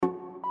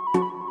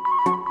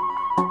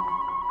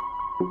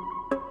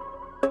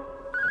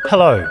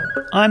Hello,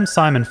 I'm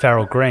Simon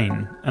Farrell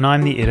Green, and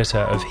I'm the editor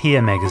of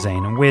Here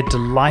magazine, and we're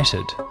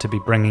delighted to be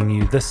bringing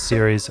you this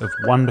series of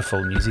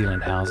wonderful New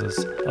Zealand houses,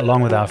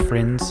 along with our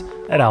friends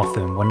at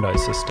Altherm Window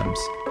Systems.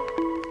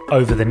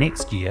 Over the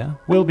next year,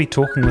 we'll be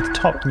talking with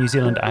top New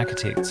Zealand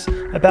architects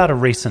about a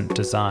recent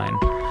design,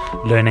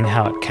 learning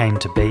how it came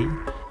to be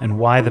and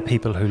why the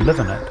people who live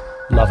in it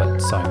love it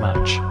so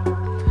much.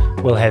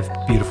 We'll have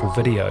beautiful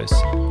videos,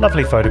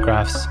 lovely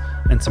photographs,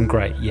 and some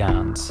great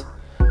yarns.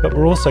 But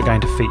we're also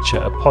going to feature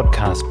a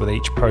podcast with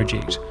each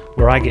project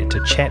where I get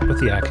to chat with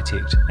the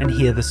architect and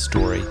hear the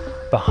story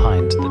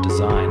behind the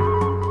design.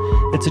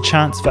 It's a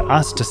chance for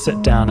us to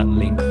sit down at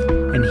length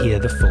and hear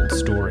the full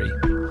story.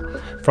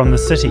 From the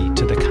city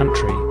to the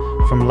country,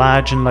 from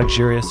large and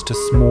luxurious to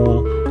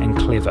small and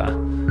clever,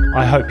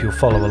 I hope you'll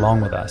follow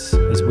along with us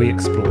as we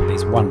explore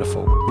these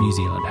wonderful New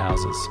Zealand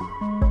houses.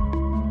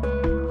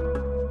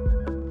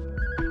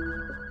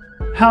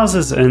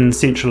 Houses in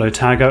central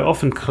Otago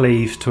often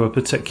cleave to a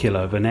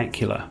particular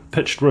vernacular,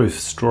 pitched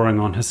roofs drawing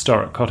on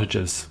historic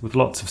cottages with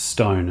lots of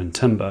stone and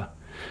timber.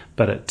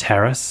 But at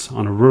Terrace,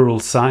 on a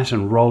rural site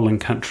in rolling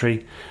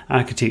country,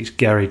 architect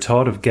Gary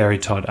Todd of Gary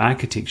Todd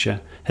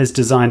Architecture has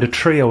designed a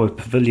trio of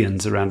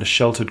pavilions around a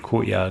sheltered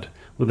courtyard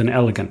with an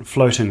elegant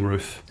floating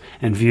roof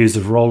and views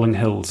of rolling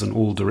hills in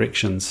all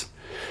directions.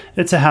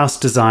 It's a house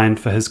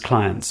designed for his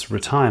clients'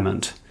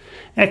 retirement.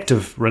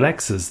 Active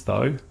relaxers,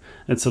 though.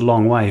 It's a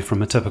long way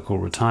from a typical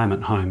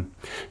retirement home.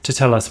 To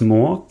tell us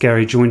more,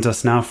 Gary joins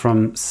us now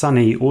from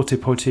sunny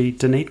Ōtepoti,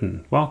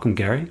 Dunedin. Welcome,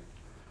 Gary.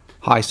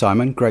 Hi,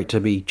 Simon. Great to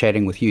be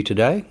chatting with you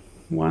today.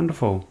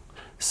 Wonderful.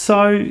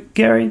 So,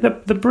 Gary, the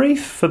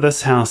brief for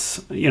this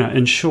house,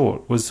 in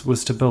short,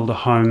 was to build a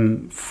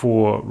home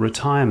for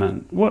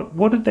retirement.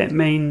 What did that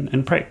mean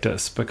in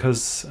practice?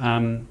 Because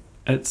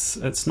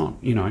it's not,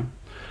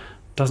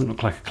 doesn't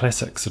look like a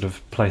classic sort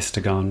of place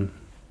to go and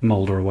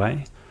moulder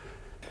away.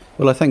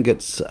 Well, I think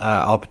it's an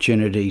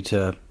opportunity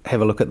to have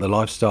a look at the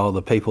lifestyle of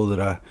the people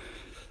that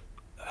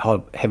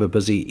have a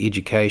busy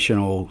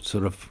educational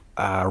sort of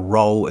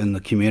role in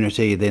the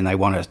community. Then they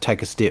want to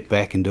take a step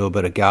back and do a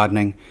bit of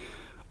gardening.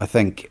 I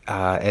think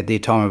at their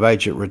time of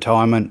age at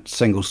retirement,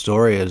 single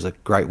story is a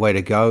great way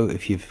to go.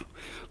 If you've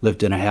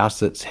lived in a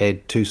house that's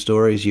had 2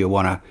 stories, you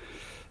want to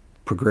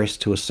progress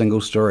to a single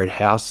storied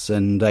house.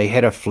 And they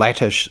had a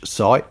flattish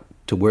site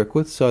to work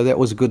with, so that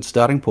was a good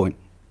starting point.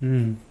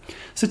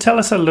 So tell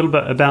us a little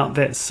bit about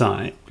that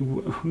site.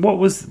 What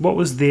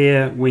was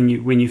there when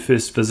you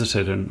first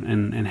visited,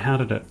 and how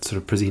did it sort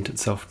of present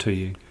itself to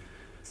you?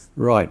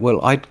 Right. Well,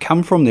 I'd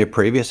come from their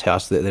previous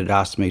house that they'd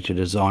asked me to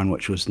design,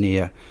 which was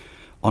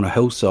on a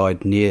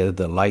hillside near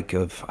the lake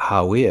of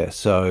Hawea.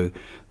 So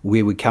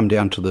where we come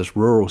down to this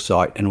rural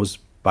site, and it was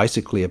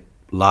basically a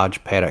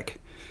large paddock.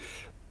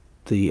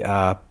 The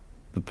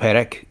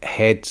paddock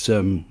had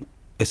some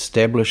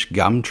established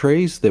gum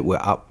trees that were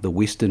up the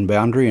western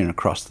boundary and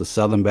across the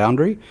southern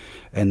boundary,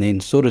 and then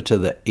sort of to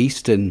the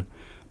eastern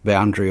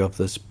boundary of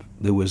this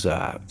there was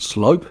a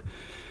slope.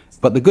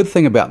 But the good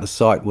thing about the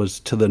site was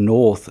to the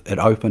north it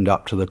opened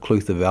up to the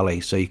Clutha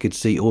Valley, so you could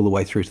see all the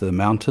way through to the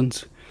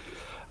mountains.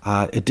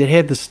 It did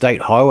have the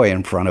state highway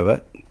in front of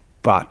it,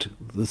 but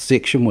the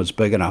section was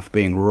big enough,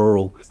 being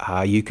rural,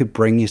 you could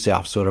bring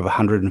yourself sort of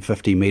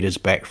 150 metres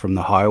back from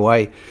the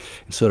highway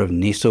and sort of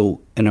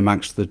nestle in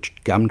amongst the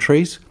gum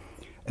trees.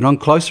 And on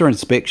closer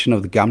inspection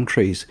of the gum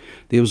trees,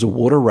 there was a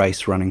water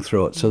race running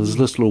through it. So there's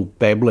this little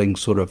babbling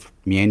sort of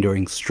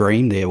meandering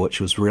stream there, which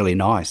was really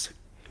nice.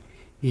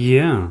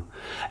 Yeah.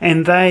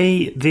 And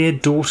their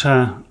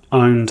daughter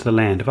owned the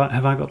land.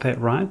 Have I got that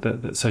right?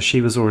 So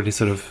she was already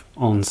sort of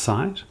on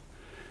site?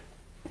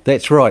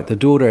 That's right. The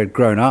daughter had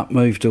grown up,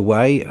 moved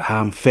away,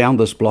 found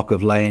this block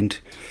of land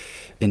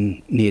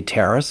near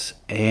Terrace,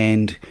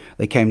 and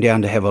they came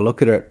down to have a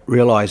look at it,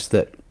 realised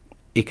that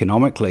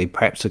economically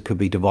perhaps it could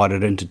be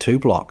divided into 2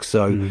 blocks.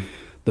 So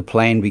the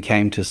plan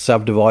became to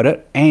subdivide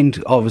it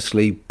and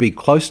obviously be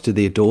close to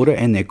their daughter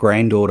and their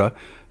granddaughter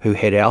who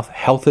had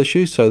health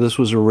issues. So this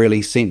was a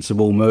really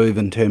sensible move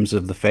in terms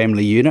of the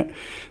family unit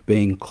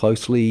being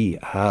closely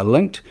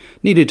linked.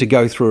 Needed to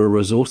go through a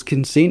resource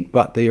consent,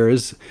 but there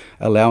is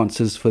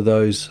allowances for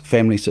those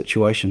family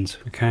situations.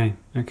 Okay.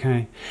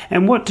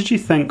 And what did you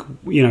think,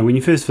 when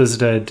you first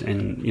visited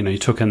and, you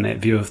took in that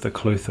view of the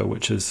Clutha,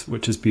 which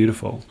is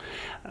beautiful,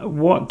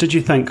 what did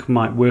you think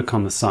might work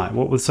on the site?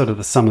 What was sort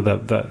of some of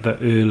the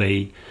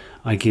early,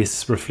 I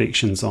guess,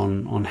 reflections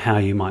on how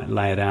you might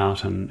lay it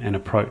out and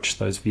approach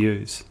those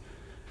views?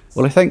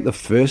 Well, I think the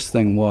first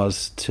thing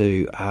was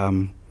to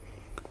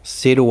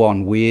settle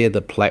on where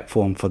the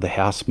platform for the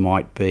house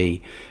might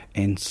be,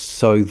 and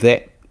so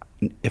that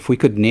if we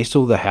could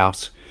nestle the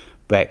house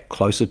back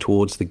closer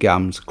towards the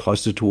gums,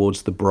 closer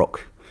towards the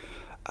brook,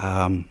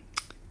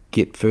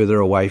 get further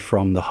away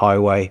from the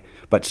highway,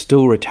 but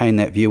still retain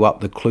that view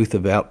up the Clutha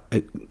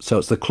Valley. So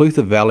it's the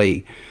Clutha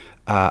Valley,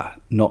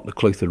 not the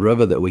Clutha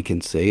River that we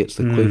can see. It's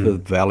the Clutha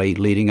Valley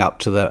leading up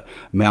to the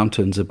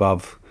mountains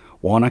above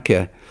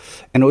Wanaka.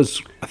 And it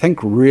was, I think,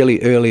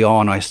 really early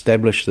on, I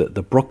established that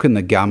the brook and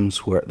the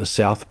gums were at the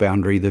south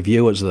boundary, the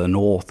view was the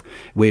north.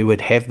 We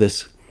would have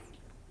this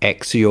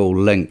axial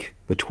link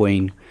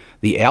between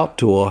the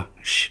outdoor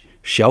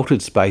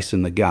sheltered space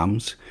in the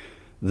gums,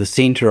 the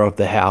centre of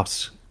the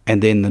house,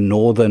 and then the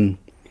northern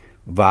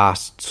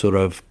vast sort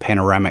of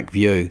panoramic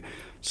view.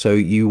 So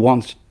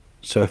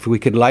if we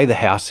could lay the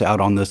house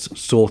out on this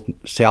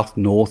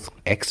south-north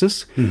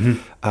axis,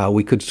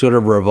 we could sort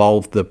of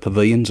revolve the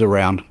pavilions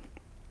around.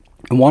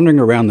 And wandering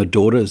around the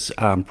daughter's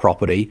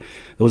property,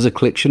 there was a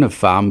collection of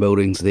farm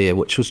buildings there,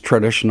 which was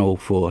traditional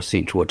for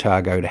Central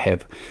Otago to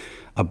have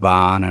a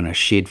barn and a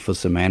shed for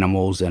some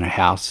animals and a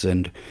house,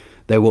 and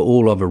they were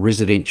all of a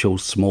residential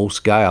small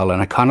scale.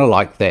 And I kind of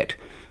like that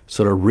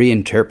sort of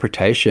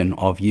reinterpretation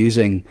of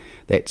using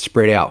that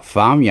spread out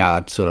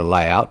farmyard sort of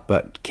layout,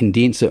 but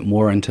condense it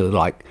more into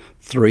like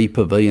 3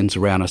 pavilions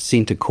around a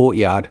centre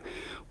courtyard,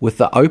 with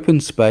the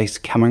open space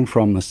coming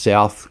from the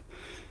south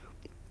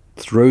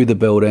through the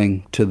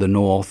building to the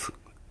north,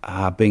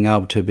 being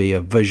able to be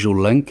a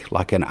visual link,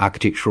 like an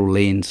architectural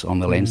lens on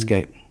the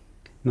landscape.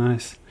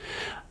 Nice.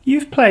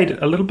 You've played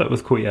a little bit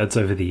with courtyards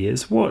over the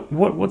years.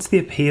 What's the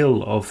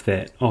appeal of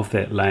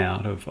that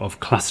layout of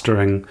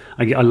clustering?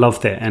 I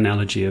love that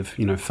analogy of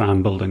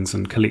farm buildings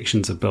and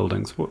collections of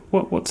buildings.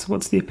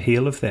 What's the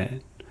appeal of that?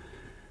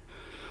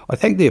 I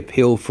think the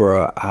appeal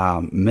for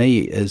me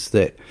is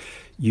that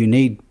you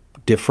need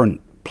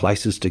different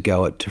places to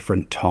go at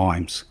different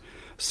times.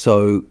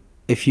 So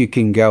if you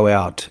can go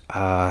out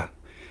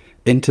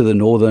into the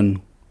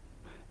northern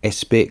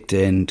aspect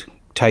and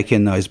take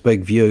in those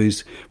big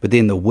views, but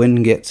then the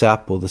wind gets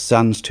up or the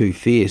sun's too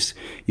fierce,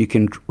 you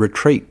can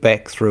retreat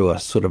back through a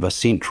sort of a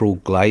central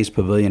glazed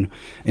pavilion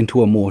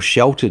into a more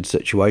sheltered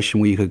situation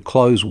where you could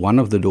close one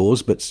of the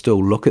doors but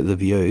still look at the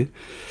view.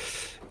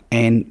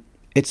 And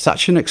it's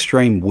such an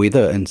extreme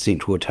weather in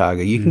Central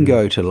Otago. You can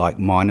go to like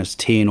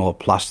 -10 or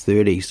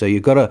 +30, so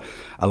you've got to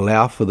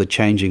allow for the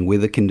changing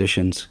weather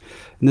conditions.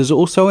 And there's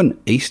also an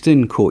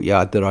eastern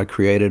courtyard that I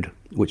created,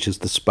 which is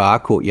the spa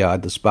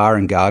courtyard, the spa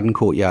and garden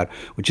courtyard,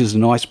 which is a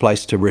nice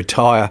place to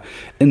retire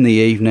in the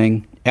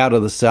evening, out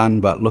of the sun,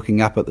 but looking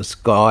up at the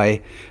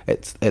sky,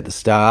 at the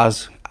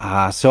stars.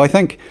 So I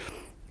think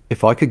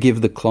if I could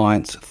give the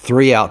clients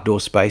 3 outdoor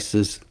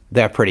spaces,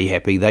 they're pretty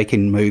happy. They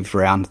can move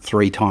around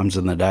 3 times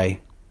in the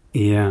day.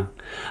 Yeah.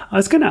 I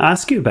was going to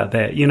ask you about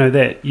that,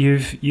 that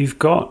you've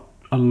got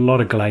a lot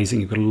of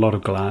glazing, you've got a lot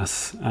of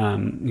glass,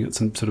 you've got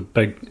some sort of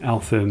big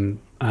Altherm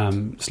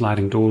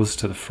sliding doors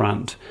to the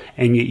front,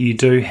 and yet you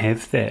do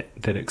have that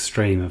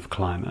extreme of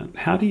climate.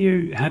 How do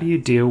you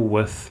deal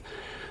with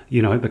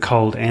the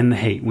cold and the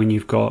heat when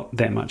you've got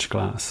that much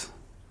glass?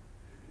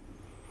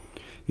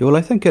 Yeah, well,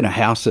 I think in a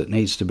house it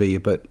needs to be a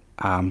bit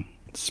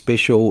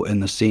special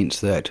in the sense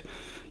that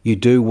you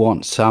do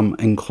want some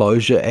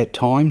enclosure at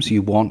times.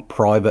 You want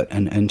private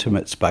and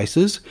intimate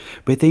spaces,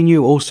 but then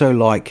you also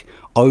like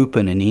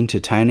open and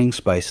entertaining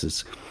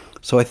spaces.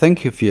 So I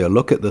think if you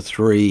look at the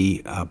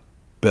 3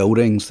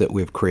 buildings that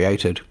we've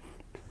created,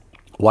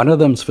 one of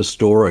them's for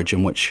storage,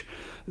 in which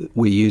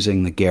we're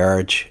using the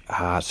garage.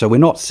 So we're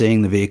not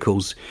seeing the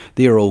vehicles.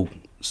 They're all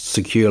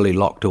securely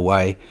locked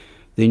away.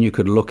 Then you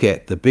could look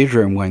at the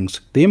bedroom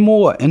wings. They're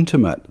more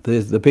intimate.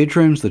 There's the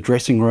bedrooms, the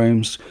dressing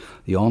rooms,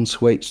 the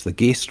en-suites, the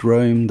guest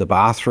room, the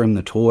bathroom,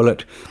 the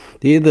toilet.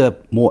 They're the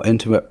more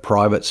intimate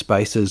private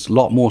spaces, a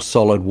lot more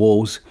solid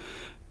walls.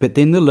 But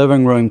then the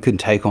living room can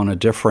take on a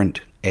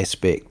different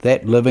aspect.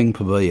 That living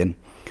pavilion,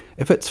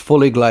 if it's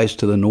fully glazed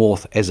to the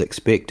north as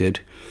expected,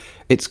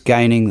 it's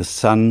gaining the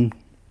sun,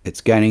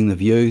 it's gaining the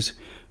views.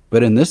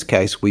 But in this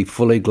case, we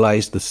fully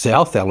glazed the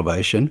south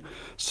elevation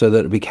so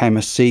that it became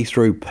a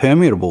see-through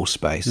permeable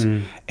space.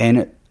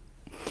 And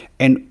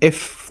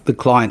if the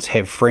clients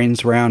have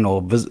friends around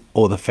or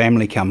the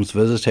family comes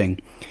visiting,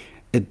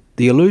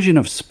 the illusion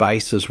of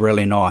space is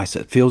really nice.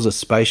 It feels a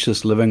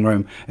spacious living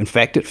room. In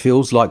fact, it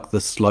feels like the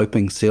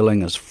sloping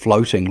ceiling is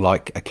floating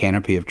like a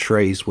canopy of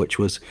trees, which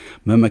was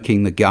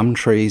mimicking the gum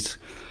trees.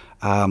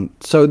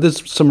 So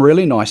there's some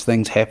really nice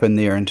things happen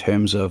there in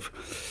terms of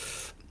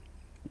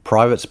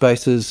private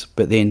spaces,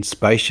 but then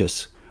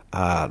spacious,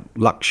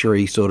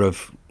 luxury sort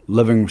of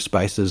living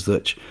spaces,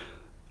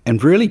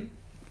 and really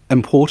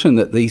important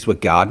that these were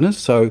gardeners,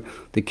 so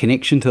the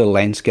connection to the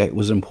landscape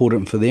was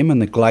important for them, and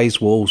the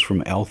glazed walls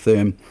from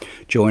Altherm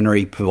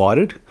Joinery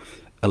provided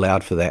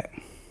allowed for that.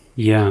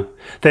 Yeah,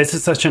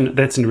 that's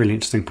a really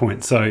interesting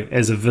point. So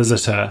as a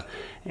visitor,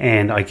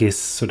 and I guess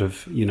sort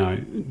of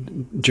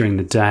during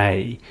the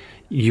day,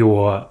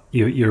 you're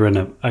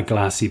in a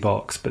glassy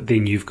box, but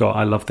then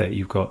I love that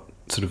you've got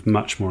sort of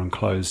much more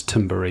enclosed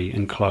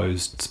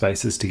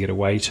spaces to get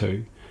away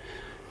to.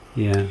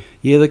 Yeah.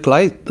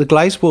 The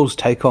glazed walls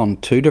take on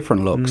 2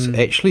 different looks.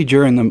 Actually,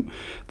 during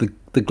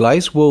the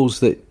glazed walls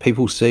that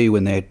people see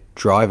when they're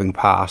driving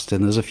past,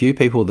 and there's a few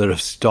people that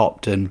have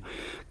stopped and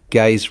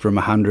gazed from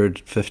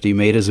 150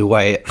 metres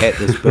away at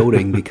this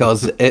building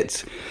because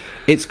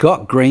it's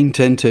got green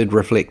tinted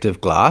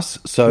reflective glass,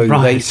 so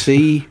they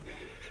see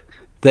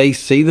they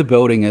see the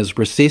building as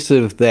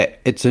recessive, that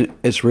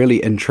it's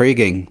really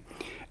intriguing.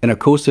 And of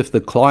course, if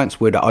the clients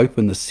were to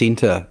open the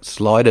centre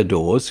slider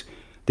doors,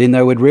 then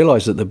they would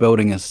realise that the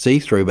building is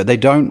see-through, but they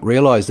don't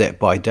realise that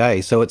by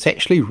day. So it's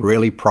actually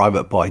really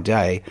private by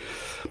day.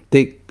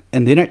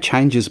 And then it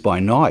changes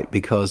by night,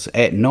 because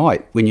at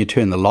night, when you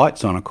turn the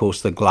lights on, of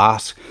course, the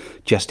glass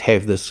just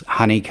have this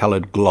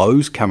honey-coloured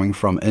glows coming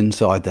from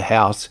inside the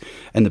house,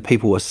 and the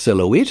people are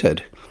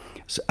silhouetted.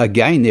 So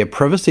again, their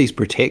privacy is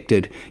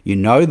protected. You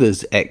know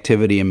there's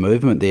activity and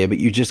movement there, but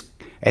you just,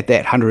 at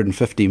that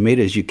 150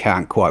 metres, you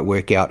can't quite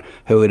work out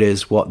who it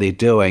is, what they're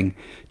doing,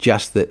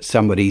 just that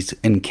somebody's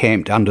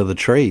encamped under the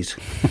trees.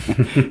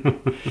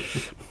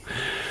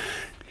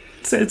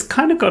 So it's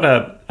kind of got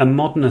a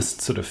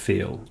modernist sort of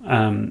feel,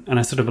 and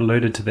I sort of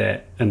alluded to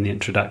that in the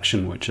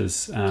introduction, which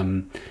is,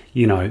 the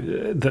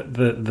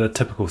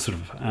typical sort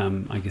of,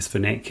 I guess,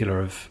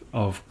 vernacular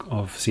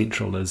of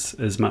Central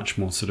is much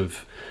more sort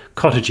of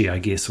cottagey, I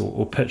guess,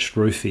 or pitched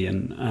roofy,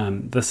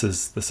 and this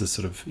is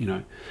sort of,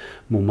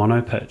 more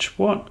mono pitch.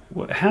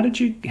 How did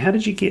you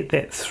get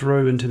that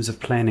through in terms of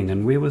planning,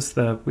 and where was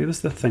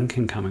the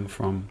thinking coming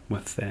from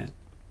with that?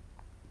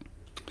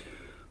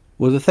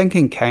 Well, the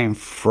thinking came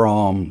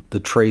from the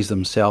trees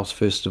themselves,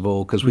 first of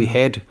all, because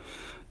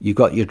you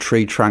got your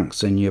tree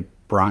trunks and your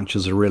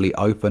branches are really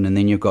open, and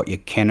then you've got your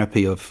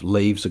canopy of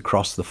leaves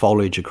across the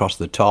foliage across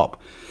the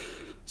top.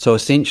 So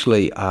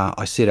essentially,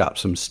 I set up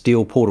some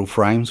steel portal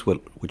frames,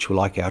 which were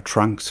like our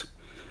trunks.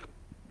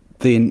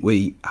 Then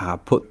we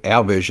put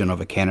our version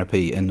of a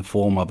canopy in the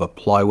form of a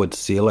plywood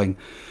ceiling,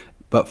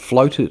 but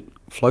floated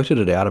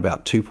it out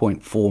about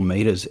 2.4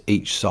 metres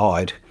each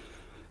side.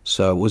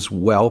 So it was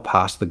well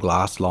past the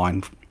glass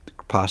line,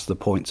 past the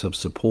points of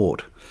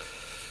support.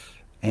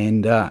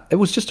 And it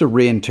was just a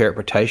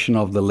reinterpretation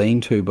of the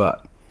lean-to,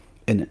 but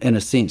in a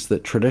sense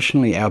that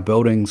traditionally our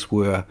buildings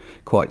were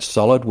quite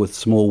solid with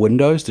small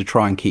windows to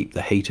try and keep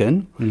the heat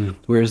in,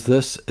 whereas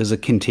this is a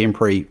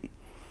contemporary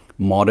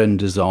modern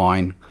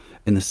design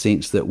in the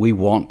sense that we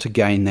want to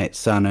gain that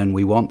sun in,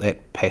 we want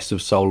that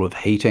passive solar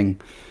heating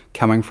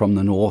coming from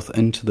the north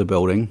into the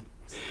building.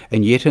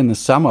 And yet in the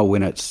summer,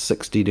 when it's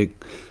 60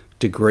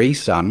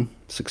 degrees sun,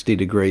 60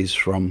 degrees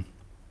from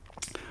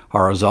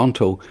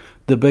horizontal,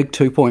 the big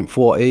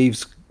 2.4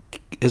 eaves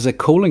is a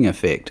cooling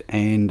effect,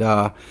 and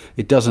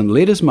it doesn't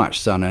let as much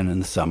sun in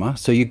the summer.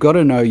 So you've got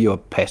to know your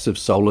passive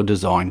solar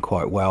design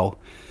quite well.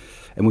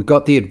 And we've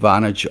got the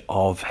advantage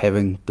of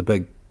having the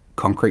big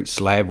concrete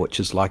slab, which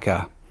is like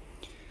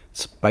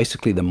it's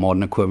basically the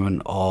modern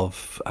equivalent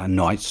of a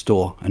night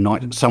store,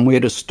 somewhere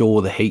to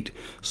store the heat,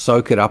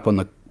 soak it up on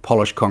the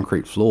polished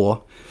concrete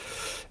floor.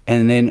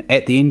 And then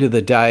at the end of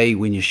the day,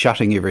 when you're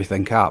shutting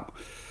everything up,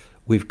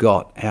 we've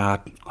got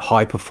our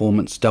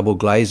high-performance double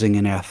glazing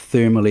and our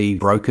thermally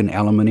broken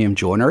aluminium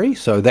joinery.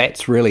 So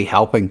that's really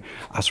helping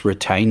us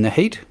retain the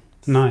heat.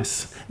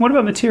 Nice. What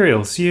about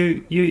materials?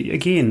 You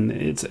again,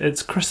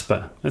 it's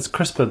crisper. It's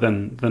crisper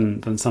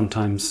than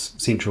sometimes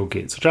Central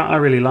gets, which I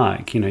really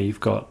like. You've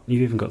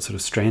even got sort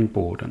of strand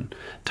board and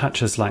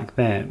touches like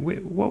that.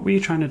 What were you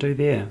trying to do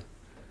there?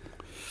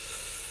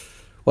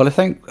 Well, I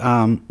think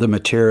the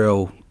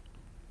material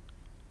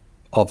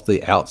of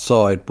the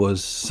outside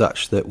was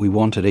such that we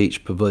wanted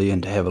each pavilion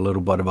to have a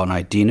little bit of an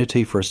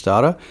identity for a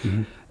starter.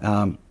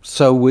 Mm-hmm.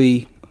 So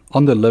we,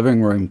 on the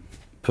living room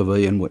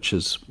pavilion, which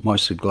is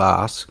mostly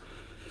glass,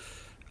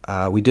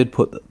 we did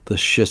put the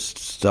schist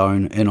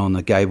stone in on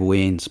the gable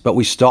ends, but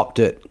we stopped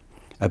it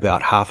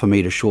about half a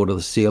metre short of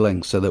the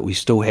ceiling so that we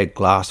still had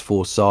glass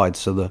four sides,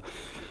 so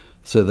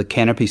the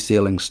canopy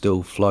ceiling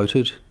still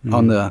floated.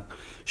 Mm-hmm.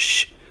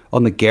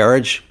 On the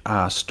garage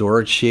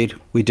storage shed,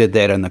 we did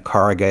that in the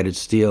corrugated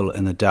steel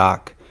in the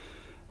dark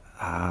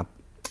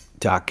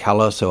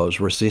colour, so it was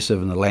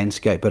recessive in the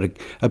landscape. But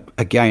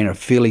again, a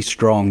fairly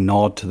strong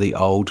nod to the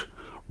old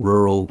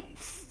rural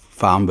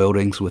farm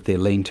buildings with their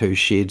lean-to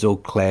sheds all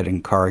clad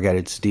in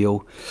corrugated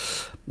steel.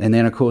 And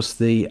then, of course,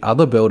 the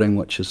other building,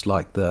 which is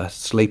like the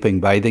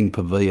sleeping bathing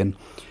pavilion,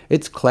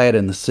 it's clad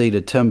in the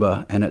cedar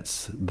timber, and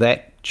it's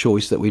that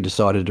choice that we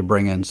decided to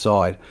bring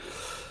inside.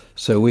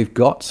 So we've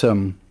got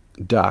some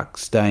dark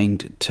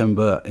stained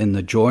timber in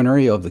the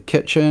joinery of the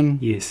kitchen.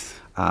 Yes.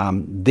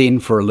 Then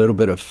for a little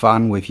bit of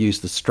fun, we've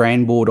used the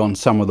strand board on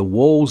some of the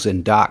walls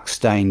and dark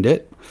stained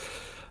it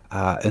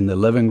in the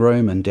living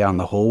room and down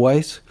the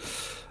hallways.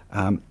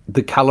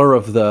 The colour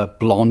of the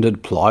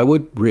blonded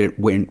plywood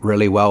went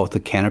really well with the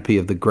canopy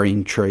of the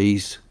green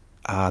trees,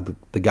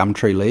 the gum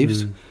tree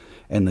leaves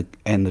and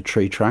the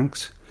tree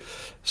trunks.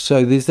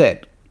 So there's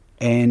that.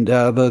 And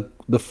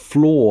the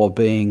floor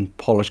being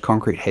polished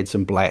concrete had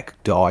some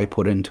black dye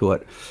put into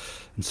it,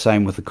 and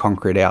same with the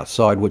concrete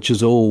outside, which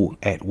is all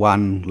at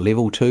one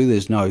level too.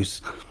 There's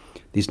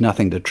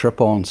nothing to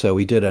trip on, so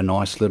we did a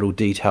nice little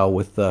detail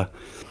with the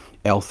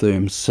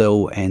Altherm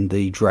sill and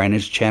the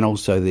drainage channel,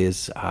 so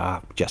there's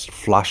just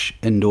flush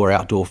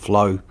indoor-outdoor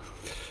flow.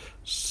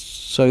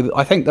 So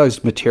I think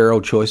those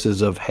material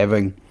choices of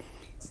having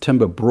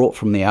timber brought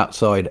from the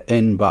outside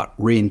in but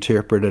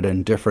reinterpreted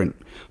in different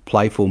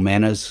playful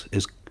manners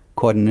is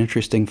quite an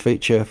interesting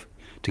feature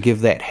to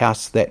give that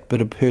house that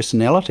bit of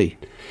personality.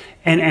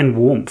 And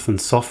warmth and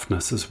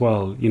softness as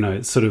well. You know,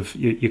 it's sort of,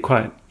 you're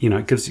quite, you know,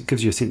 it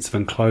gives you a sense of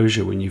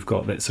enclosure when you've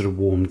got that sort of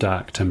warm,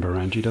 dark timber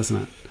around you, doesn't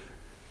it?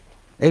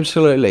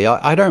 Absolutely.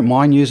 I don't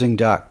mind using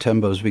dark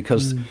timbers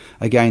because,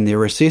 again, they're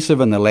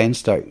recessive in the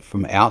landscape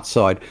from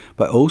outside,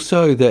 but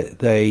also that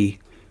they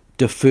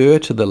defer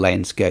to the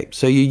landscape.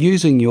 So you're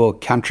using your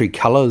country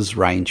colours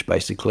range,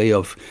 basically,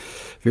 of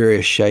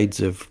various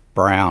shades of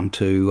brown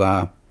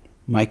to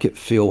make it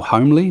feel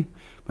homely,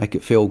 make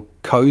it feel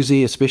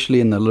cosy, especially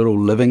in the little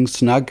living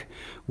snug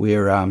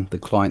where the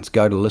clients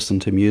go to listen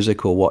to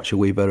music or watch a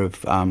wee bit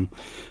of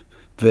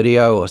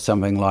video or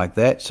something like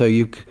that. So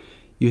you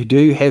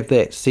do have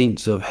that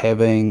sense of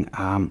having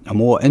a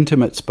more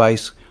intimate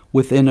space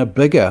within a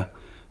bigger,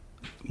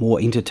 more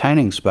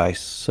entertaining space.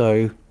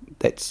 So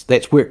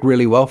that's worked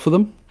really well for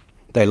them.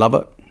 They love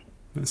it.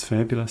 That's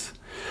fabulous.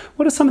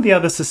 What are some of the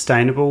other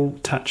sustainable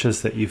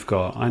touches that you've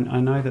got? I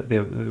know that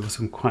there were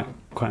some quite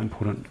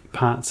important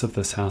parts of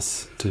this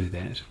house do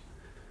that.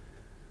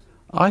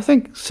 I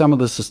think some of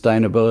the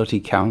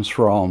sustainability comes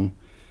from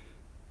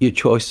your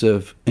choice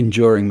of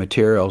enduring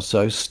materials.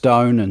 So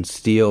stone and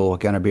steel are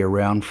going to be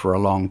around for a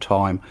long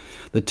time.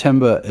 The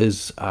timber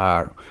is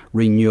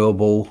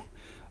renewable.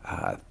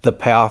 The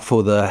power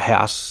for the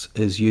house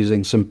is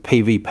using some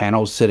PV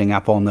panels sitting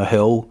up on the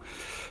hill.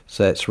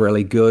 So that's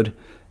really good.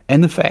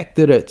 And the fact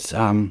that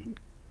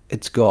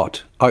it's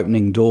got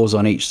opening doors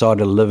on each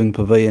side of the living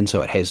pavilion,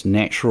 so it has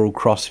natural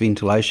cross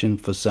ventilation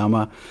for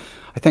summer.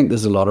 I think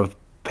there's a lot of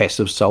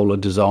passive solar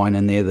design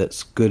in there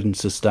that's good and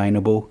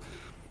sustainable.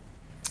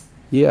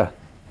 Yeah,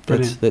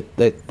 those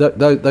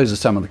are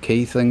some of the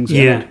key things.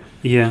 Yeah.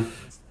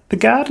 The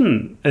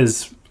garden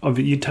is,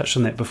 you touched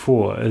on that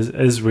before,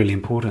 is really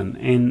important,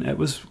 and it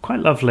was quite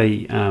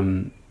lovely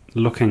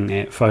looking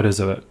at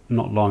photos of it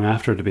not long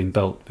after it had been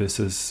built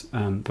versus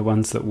the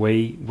ones that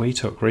we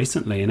took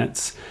recently, and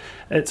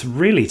it's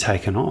really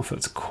taken off.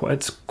 It's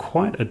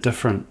quite a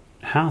different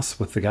house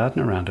with the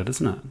garden around it,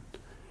 isn't it?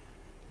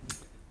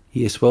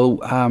 Yes, well,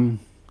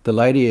 the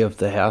lady of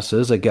the house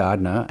is a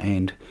gardener,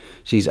 and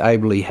she's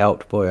ably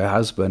helped by her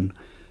husband.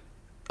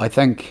 I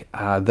think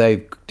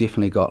they've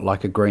definitely got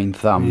like a green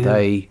thumb. Yeah.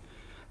 They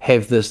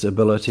have this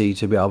ability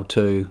to be able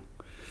to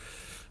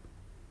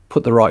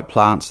put the right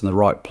plants in the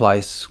right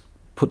place,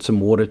 put some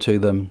water to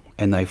them,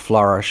 and they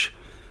flourish.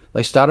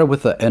 They started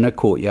with the inner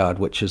courtyard,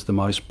 which is the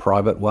most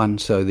private one,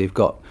 so they've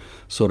got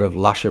sort of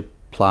lusher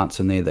plants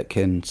in there that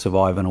can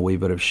survive in a wee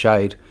bit of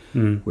shade,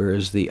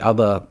 whereas the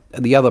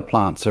other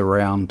plants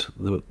around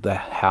the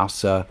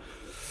house are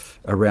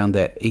around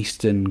that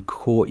eastern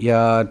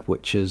courtyard,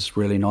 which is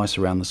really nice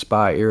around the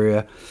spa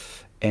area,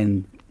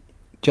 and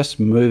just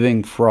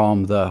moving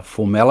from the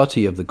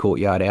formality of the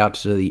courtyard out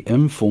to the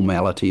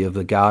informality of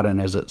the garden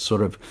as it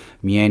sort of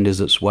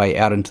meanders its way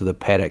out into the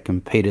paddock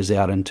and peters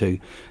out into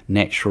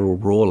natural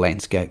raw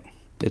landscape.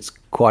 It's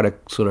quite a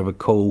sort of a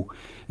cool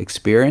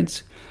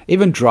experience.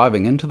 Even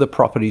driving into the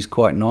property is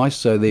quite nice.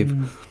 So they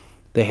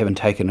haven't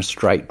taken a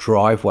straight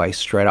driveway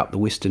straight up the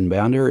western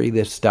boundary.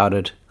 They've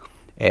started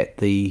at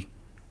the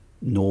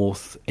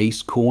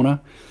northeast corner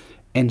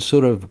and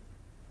sort of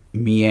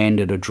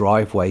meandered a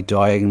driveway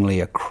diagonally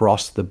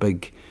across the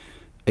big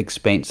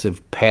expansive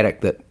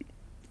paddock that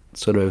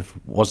sort of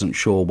wasn't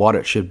sure what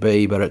it should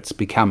be, but it's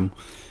become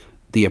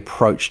the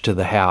approach to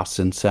the house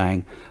and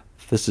saying,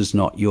 this is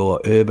not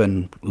your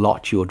urban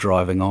lot you're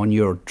driving on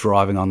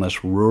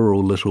this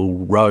rural little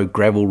road,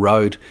 gravel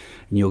road,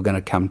 and you're going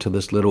to come to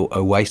this little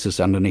oasis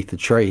underneath the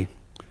tree.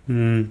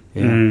 And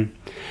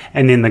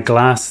then the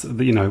glass,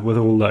 you know, with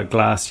all the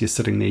glass, you're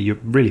sitting there, you're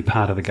really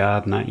part of the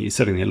garden, aren't you? You're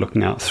sitting there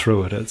looking out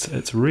through it.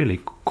 It's really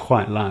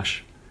quite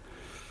lush.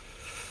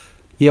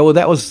 Yeah, well,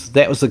 that was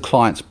the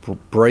client's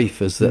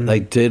brief, is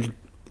that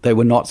they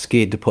were not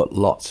scared to put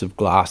lots of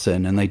glass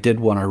in, and they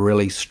did want a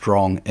really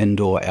strong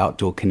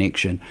indoor-outdoor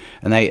connection.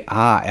 And they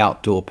are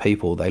outdoor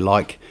people. They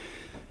like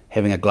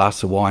having a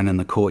glass of wine in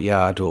the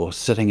courtyard or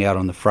sitting out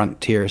on the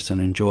front terrace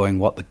and enjoying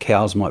what the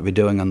cows might be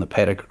doing on the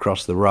paddock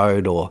across the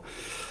road. Or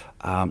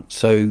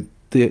so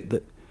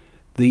the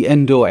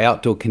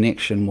indoor-outdoor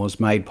connection was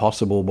made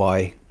possible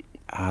by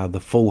the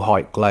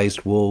full-height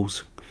glazed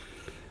walls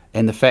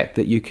and the fact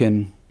that you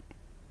can,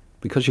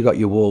 because you've got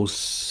your walls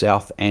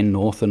south and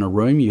north in a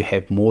room, you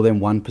have more than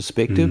one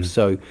perspective.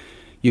 So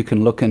you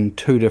can look in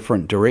two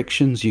different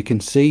directions. You can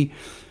see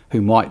who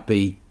might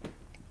be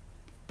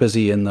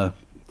busy in the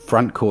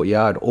front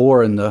courtyard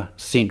or in the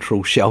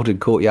central sheltered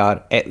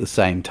courtyard at the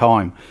same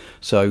time.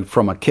 So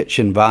from a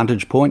kitchen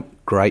vantage point,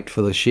 great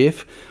for the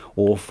chef,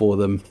 or for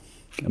the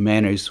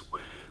man who's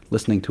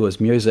listening to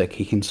his music,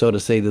 he can sort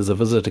of see there's a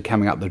visitor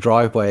coming up the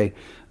driveway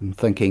and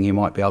thinking he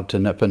might be able to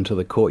nip into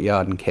the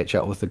courtyard and catch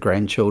up with the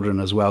grandchildren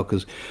as well,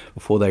 because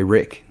before they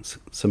wreck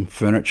some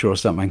furniture or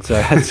something.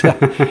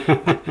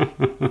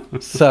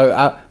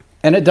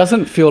 And it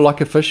doesn't feel like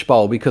a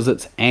fishbowl because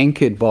it's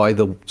anchored by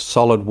the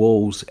solid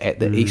walls at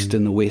the east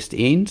and the west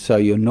end. So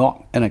you're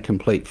not in a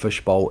complete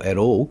fishbowl at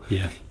all.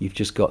 Yeah. You've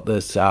just got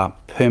this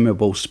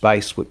permeable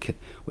space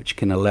which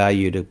can allow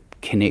you to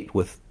connect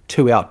with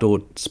two outdoor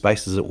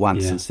spaces at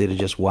once Yeah. instead of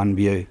just one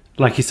view.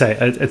 Like you say,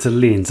 it's a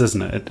lens,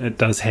 isn't it? It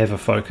does have a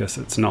focus.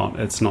 It's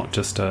not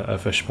just a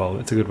fishbowl.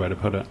 It's a good way to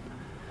put it.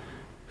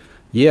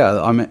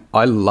 Yeah, I mean,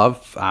 I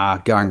love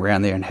going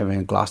around there and having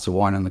a glass of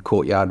wine in the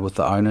courtyard with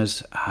the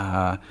owners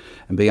and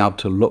being able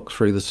to look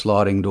through the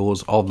sliding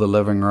doors of the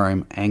living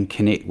room and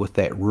connect with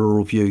that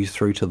rural view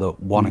through to the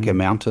Wanaka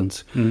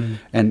Mountains.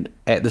 And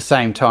at the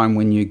same time,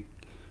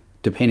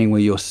 depending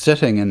where you're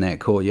sitting in that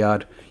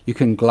courtyard, you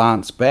can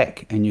glance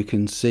back and you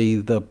can see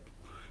the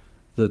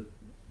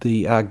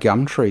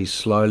gum trees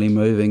slowly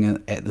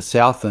moving at the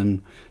south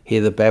and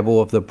hear the babble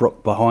of the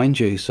brook behind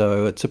you.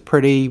 So it's a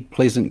pretty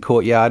pleasant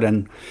courtyard,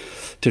 and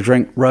to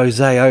drink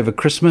rosé over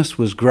Christmas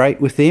was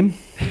great with them.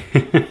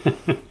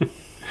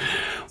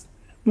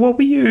 What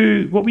were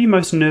you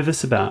most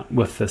nervous about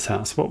with this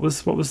house? What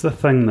was the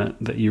thing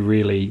that you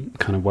really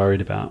kind of worried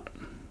about?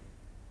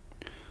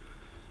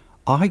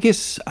 I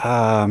guess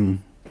not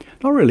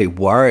really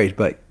worried,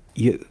 but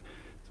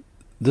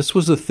this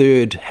was the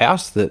third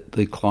house that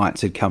the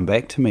clients had come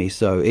back to me,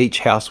 so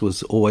each house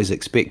was always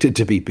expected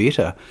to be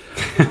better.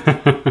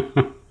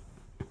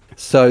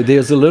 So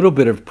there's a little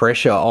bit of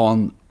pressure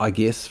on, I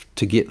guess,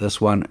 to get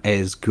this one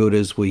as good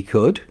as we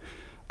could,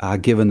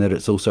 given that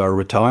it's also a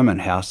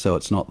retirement house, so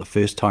it's not the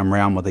first time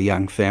round with a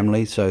young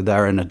family, so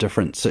they're in a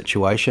different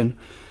situation.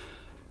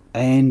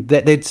 And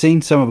that they'd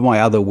seen some of my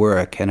other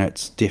work, and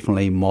it's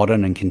definitely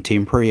modern and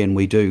contemporary, and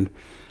we do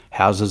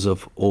houses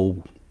of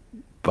all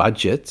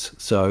budgets,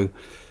 so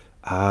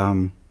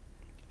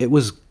it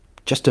was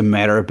just a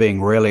matter of being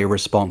really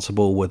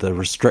responsible with a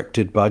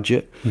restricted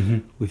budget.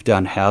 We've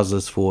done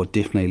houses for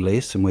definitely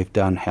less, and we've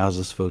done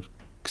houses for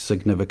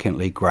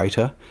significantly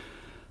greater,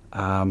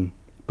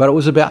 but it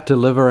was about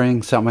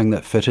delivering something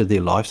that fitted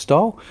their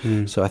lifestyle.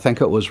 So I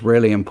think it was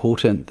really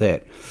important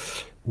that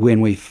when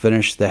we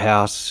finished the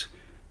house,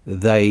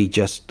 they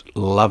just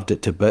loved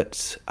it to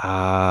bits,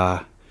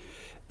 and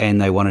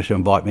they wanted to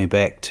invite me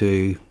back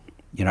to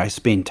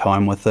spend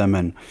time with them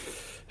and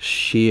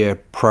share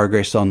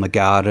progress on the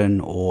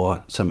garden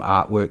or some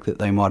artwork that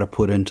they might have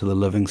put into the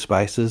living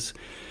spaces.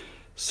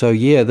 So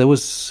yeah, there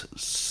was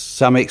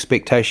some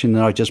expectation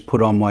that I just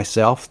put on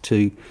myself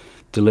to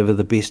deliver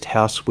the best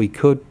house we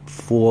could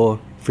for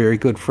very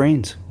good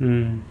friends.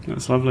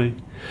 That's lovely.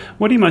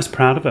 What are you most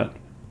proud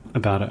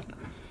about it?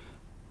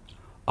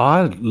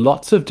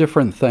 Lots of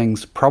different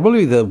things.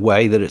 Probably the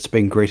way that it's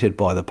been greeted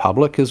by the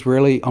public is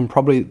really, I'm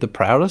probably the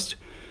proudest.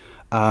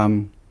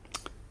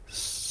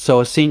 So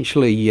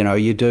essentially,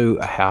 you do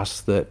a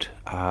house that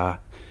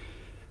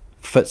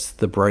fits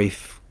the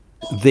brief.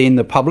 Then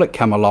the public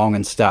come along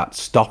and start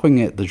stopping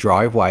at the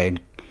driveway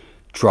and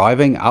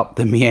driving up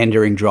the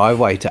meandering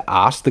driveway to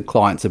ask the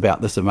clients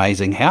about this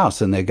amazing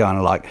house. And they're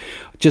going like,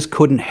 just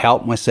couldn't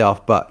help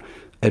myself but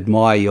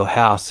admire your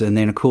house. And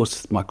then, of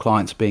course, my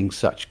clients being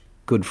such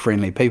good,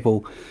 friendly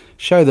people,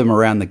 show them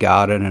around the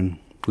garden and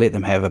let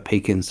them have a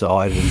peek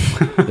inside,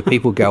 and the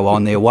people go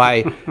on their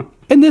way.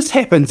 And this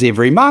happens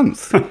every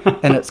month,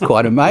 and it's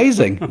quite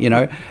amazing,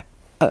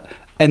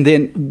 and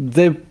then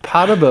they're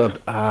part of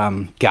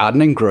a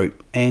gardening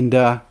group, and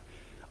I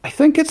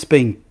think it's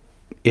been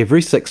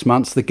every 6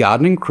 months the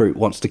gardening group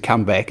wants to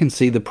come back and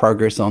see the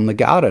progress on the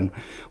garden,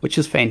 which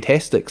is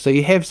fantastic. So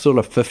you have sort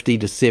of 50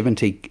 to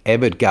 70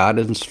 avid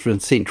gardeners from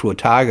Central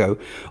Otago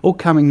all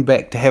coming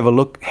back to have a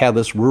look how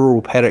this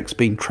rural paddock's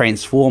been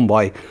transformed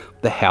by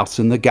the house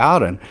and the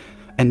garden.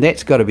 And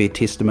that's got to be a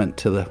testament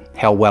to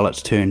how well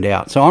it's turned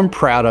out. So I'm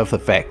proud of the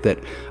fact that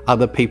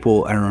other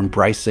people are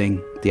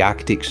embracing the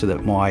architecture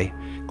that my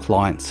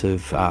clients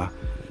have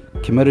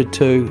committed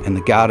to and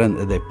the garden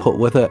that they've put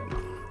with it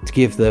to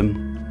give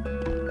them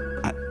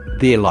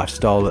their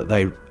lifestyle that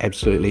they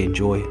absolutely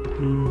enjoy.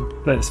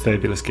 That's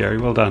fabulous, Gary.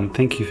 Well done.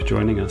 Thank you for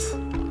joining us.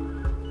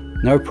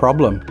 No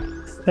problem.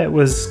 That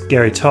was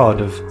Gary Todd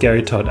of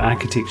Gary Todd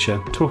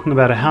Architecture talking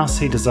about a house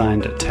he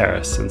designed at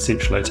Terrace in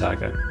Central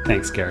Otago.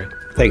 Thanks, Gary.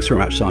 Thanks very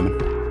much, Simon.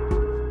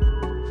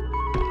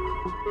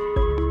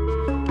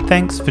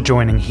 Thanks for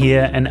joining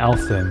here in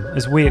Altherm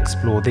as we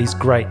explore these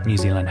great New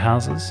Zealand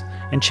houses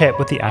and chat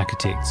with the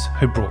architects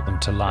who brought them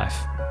to life.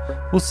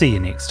 We'll see you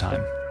next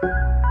time.